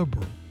you're a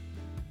liberal,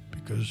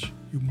 because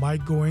you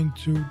might go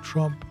into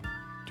Trump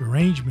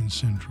derangement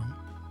syndrome.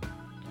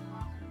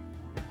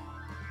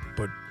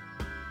 But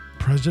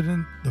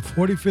the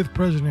 45th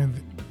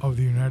president of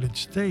the United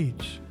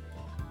States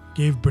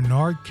gave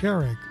Bernard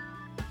Kerik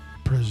a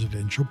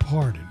presidential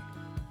pardon.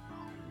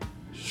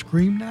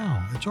 Scream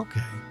now, it's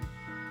okay.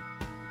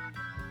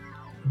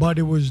 But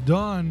it was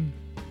done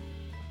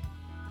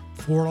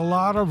for a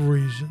lot of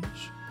reasons.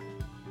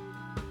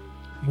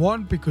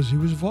 One, because he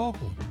was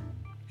vocal.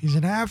 He's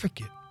an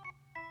advocate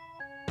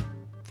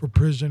for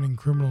prison and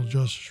criminal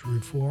justice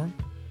reform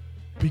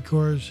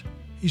because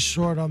he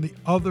saw it on the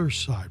other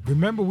side.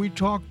 Remember, we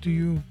talked to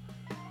you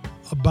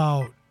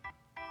about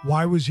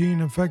why was he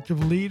an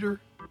effective leader?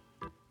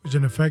 He was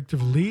an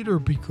effective leader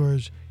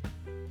because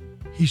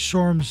he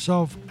saw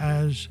himself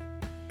as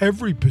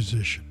every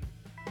position.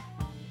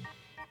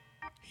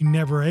 He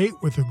never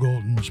ate with a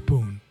golden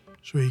spoon,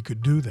 so he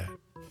could do that.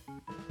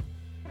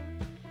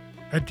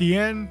 At the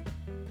end,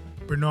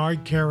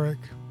 Bernard Kerik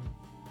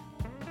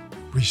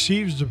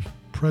receives the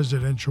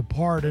presidential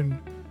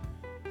pardon,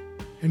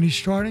 and he's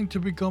starting to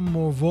become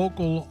more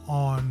vocal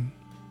on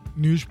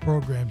news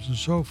programs and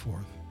so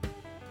forth,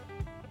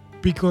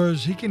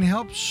 because he can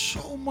help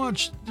so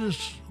much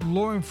this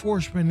law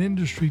enforcement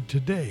industry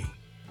today.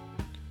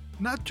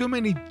 Not too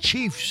many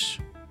chiefs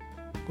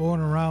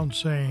going around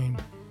saying,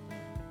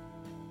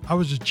 I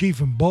was a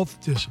chief in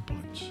both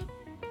disciplines.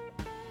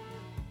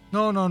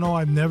 No,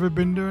 I've never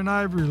been to an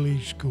Ivy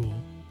League school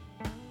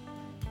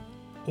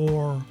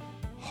or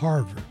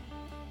Harvard.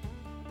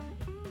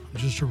 I'm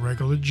just a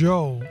regular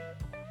Joe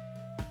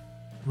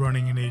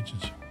running an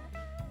agency.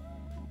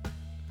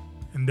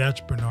 And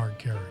that's Bernard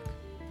Kerik.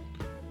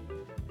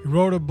 He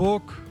wrote a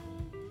book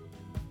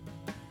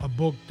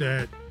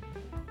that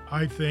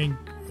I think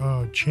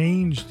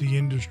changed the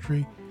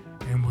industry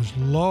and was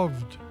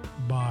loved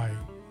by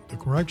the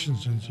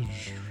corrections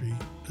industry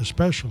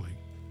especially.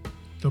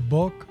 The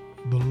book,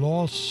 The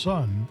Lost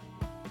Son,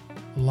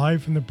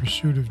 Life in the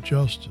Pursuit of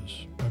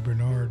Justice by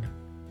Bernard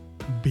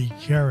B.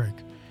 Kerik.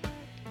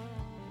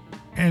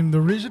 And the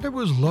reason it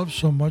was loved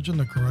so much in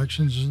the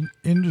corrections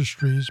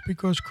industry is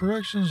because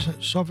corrections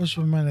suffers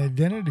from an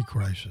identity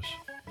crisis.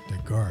 They're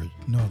guards.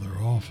 No,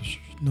 they're officers.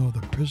 No,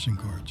 they're prison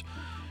guards.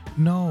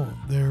 No,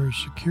 they're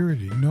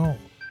security. No,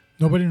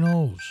 nobody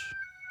knows.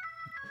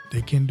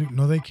 They can do.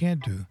 No, they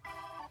can't do.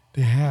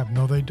 They have.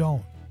 No, they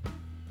don't.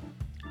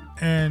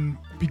 And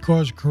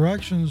because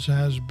corrections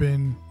has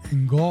been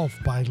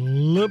engulfed by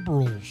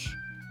liberals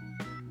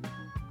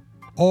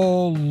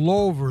all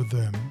over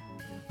them,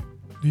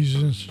 these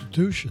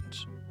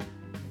institutions.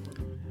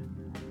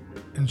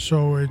 And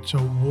so it's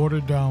a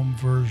watered down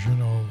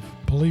version of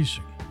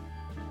policing.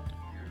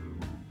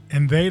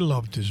 And they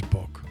loved his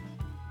book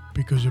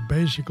because it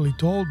basically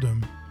told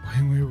them,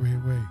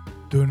 wait,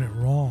 doing it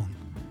wrong.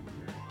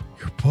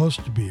 You're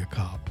supposed to be a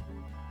cop.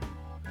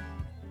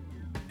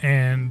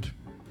 And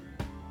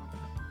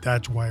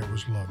that's why it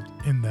was loved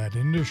in that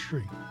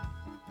industry.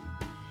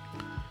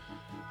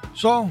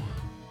 So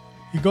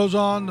he goes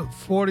on, the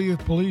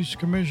 40th Police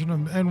Commission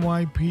of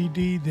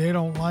NYPD. They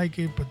don't like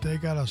it, but they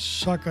got to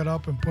suck it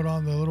up and put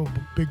on their little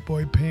big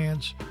boy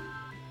pants.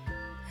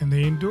 And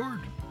they endured.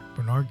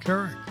 Bernard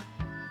Kerik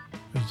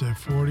is their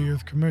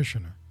 40th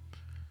commissioner.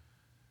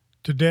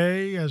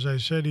 Today, as I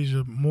said, he's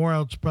more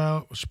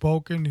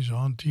outspoken. He's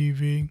on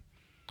TV.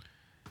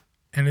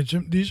 And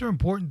these are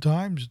important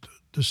times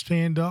to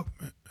stand up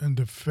and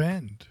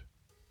defend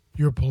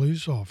your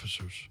police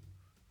officers.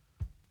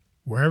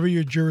 wherever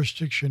your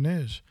jurisdiction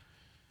is.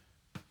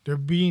 They're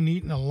being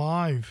eaten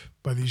alive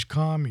by these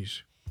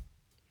commies.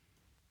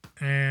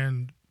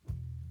 And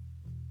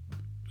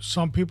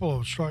some people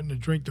are starting to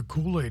drink the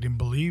Kool-Aid and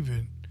believe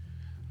it,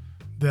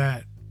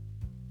 that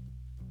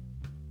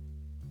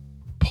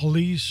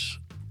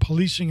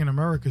policing in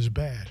America is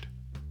bad.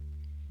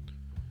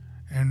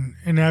 And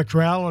in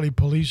actuality,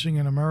 policing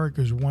in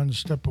America is one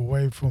step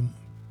away from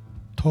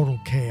total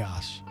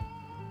chaos.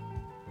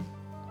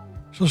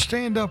 So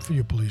stand up for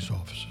your police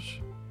officers.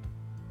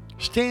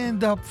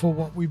 Stand up for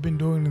what we've been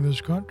doing in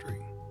this country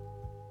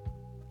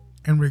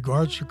in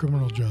regards to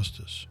criminal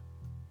justice.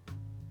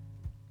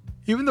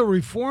 Even the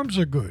reforms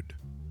are good.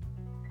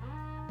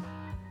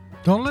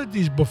 Don't let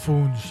these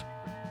buffoons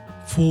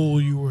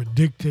fool you or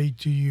dictate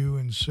to you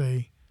and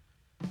say,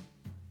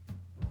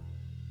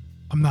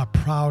 I'm not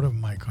proud of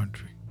my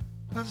country.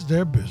 That's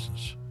their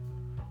business.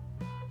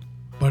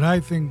 But I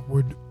think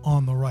we're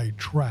on the right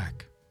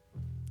track.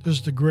 This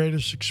is the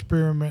greatest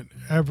experiment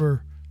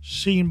ever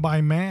seen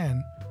by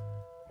man.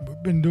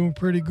 We've been doing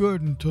pretty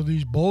good until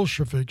these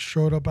Bolsheviks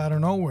showed up out of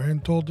nowhere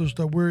and told us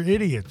that we're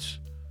idiots.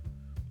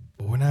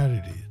 But we're not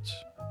idiots.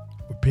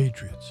 We're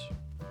patriots.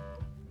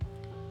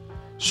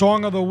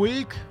 Song of the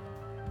Week.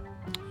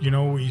 You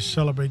know, we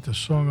celebrate the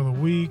Song of the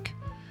Week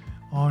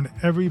on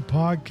every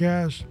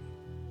podcast.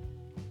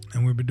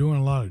 And we've been doing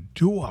a lot of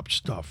doo-wop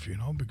stuff, you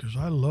know, because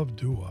I love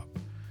doo-wop.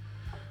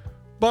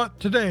 But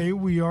today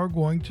we are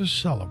going to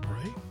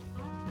celebrate,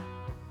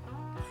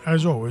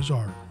 as always,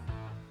 our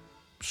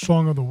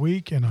Song of the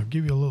Week. And I'll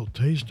give you a little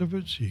taste of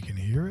it so you can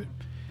hear it.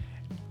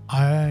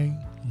 I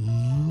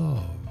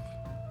love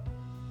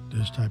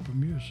this type of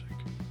music.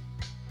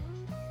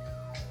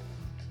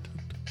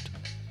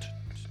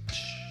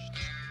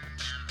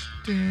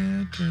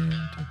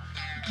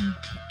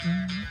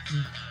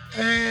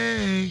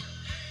 Hey.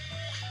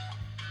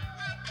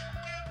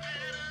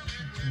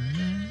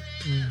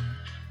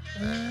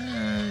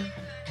 Hey.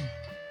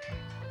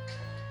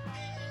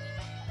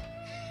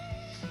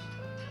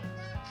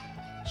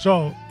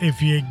 So,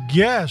 if you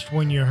guessed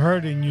when you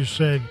heard it and you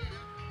said,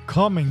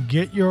 "Come and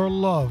Get Your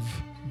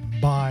Love"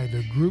 by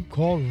the group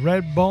called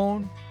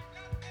Redbone,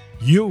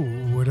 you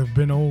would have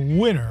been a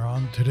winner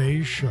on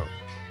today's show.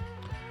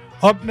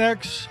 Up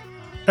next,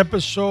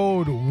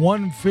 episode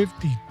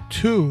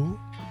 152,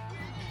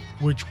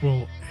 which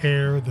will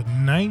air the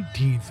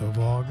 19th of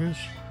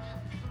August,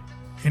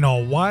 in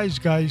our Wise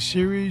Guys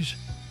series,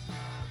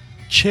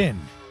 Chin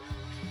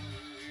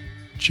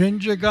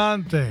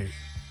Gigante.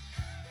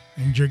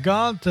 And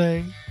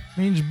Gigante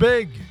means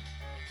big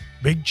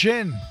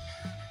chin.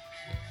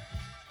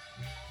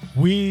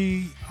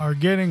 We are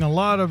getting a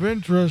lot of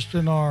interest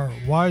in our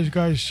Wise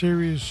Guys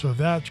series, so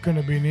that's going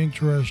to be an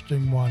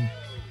interesting one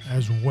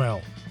as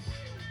well.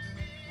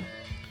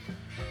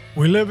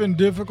 We live in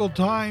difficult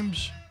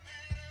times,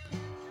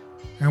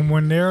 and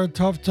when there are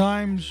tough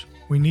times,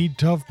 we need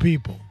tough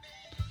people.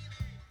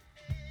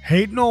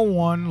 Hate no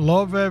one,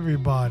 love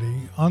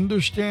everybody.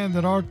 Understand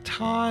that our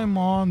time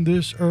on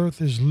this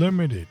earth is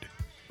limited.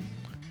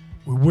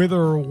 We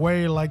wither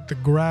away like the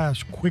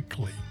grass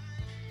quickly.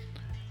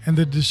 And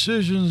the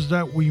decisions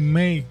that we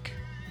make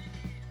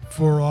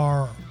for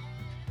our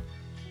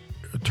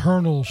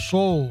eternal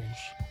souls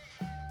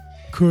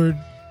could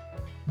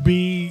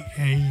be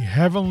a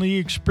heavenly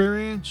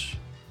experience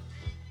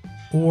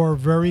or a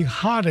very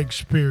hot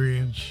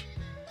experience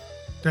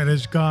that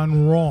has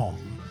gone wrong.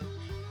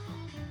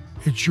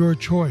 It's your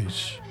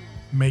choice.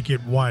 Make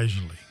it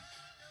wisely.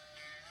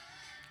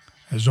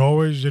 As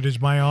always, it is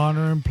my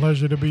honor and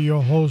pleasure to be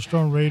your host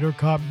on Raider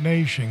Cop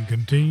Nation.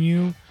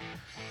 Continue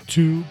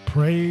to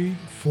pray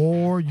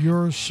for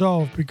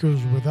yourself,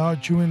 because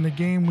without you in the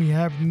game, we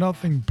have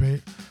nothing.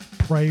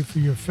 Pray for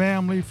your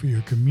family, for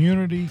your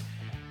community,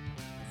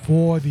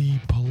 for the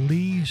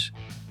police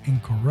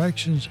and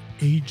corrections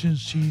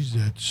agencies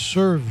that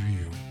serve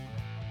you.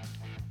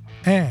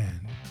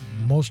 And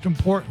most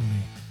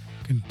importantly,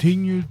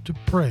 continue to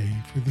pray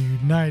for the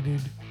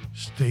United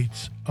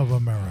States of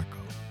America.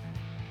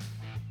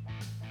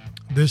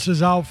 This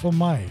is Alpha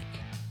Mike,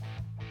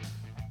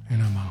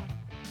 and I'm out.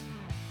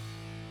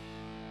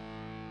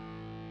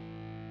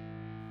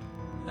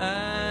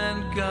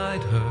 And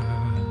guide her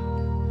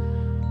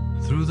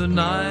through the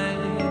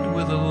night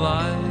with a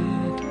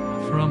light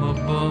from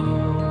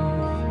above,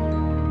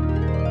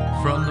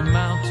 from the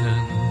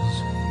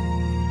mountains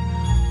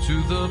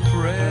to the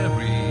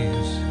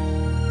prairies,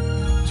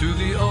 to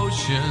the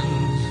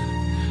oceans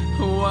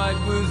white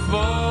with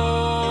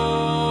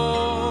foam.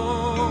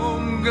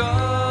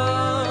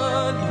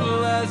 God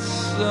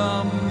bless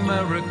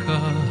America,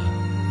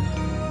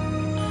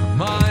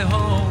 my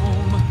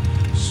home,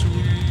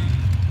 sweet.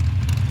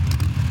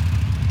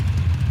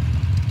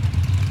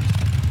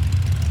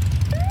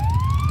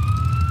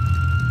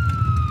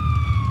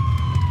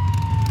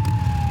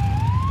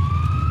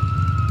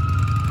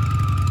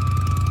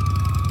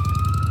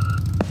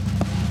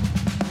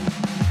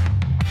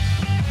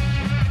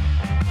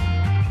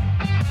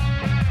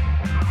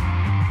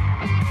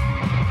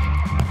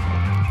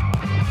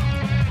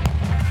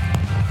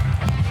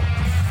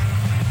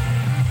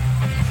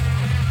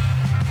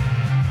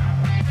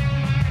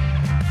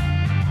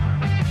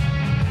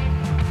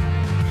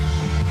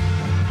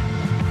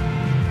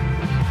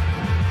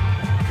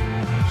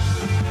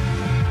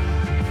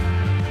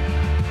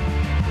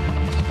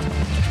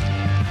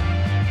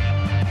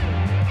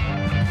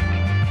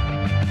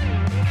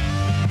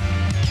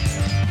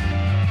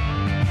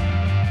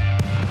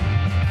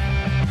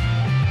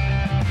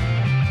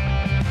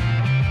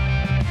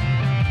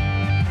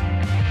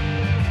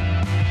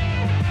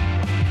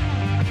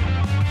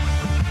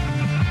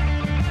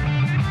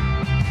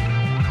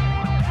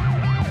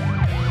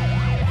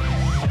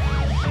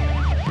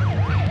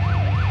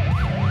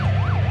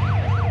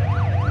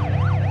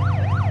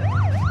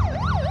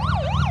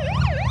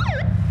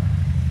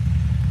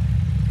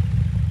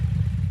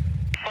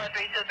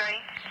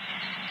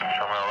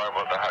 Show me a light,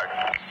 what the heck?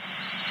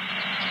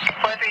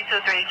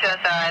 4323,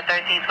 just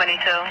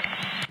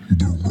 1322.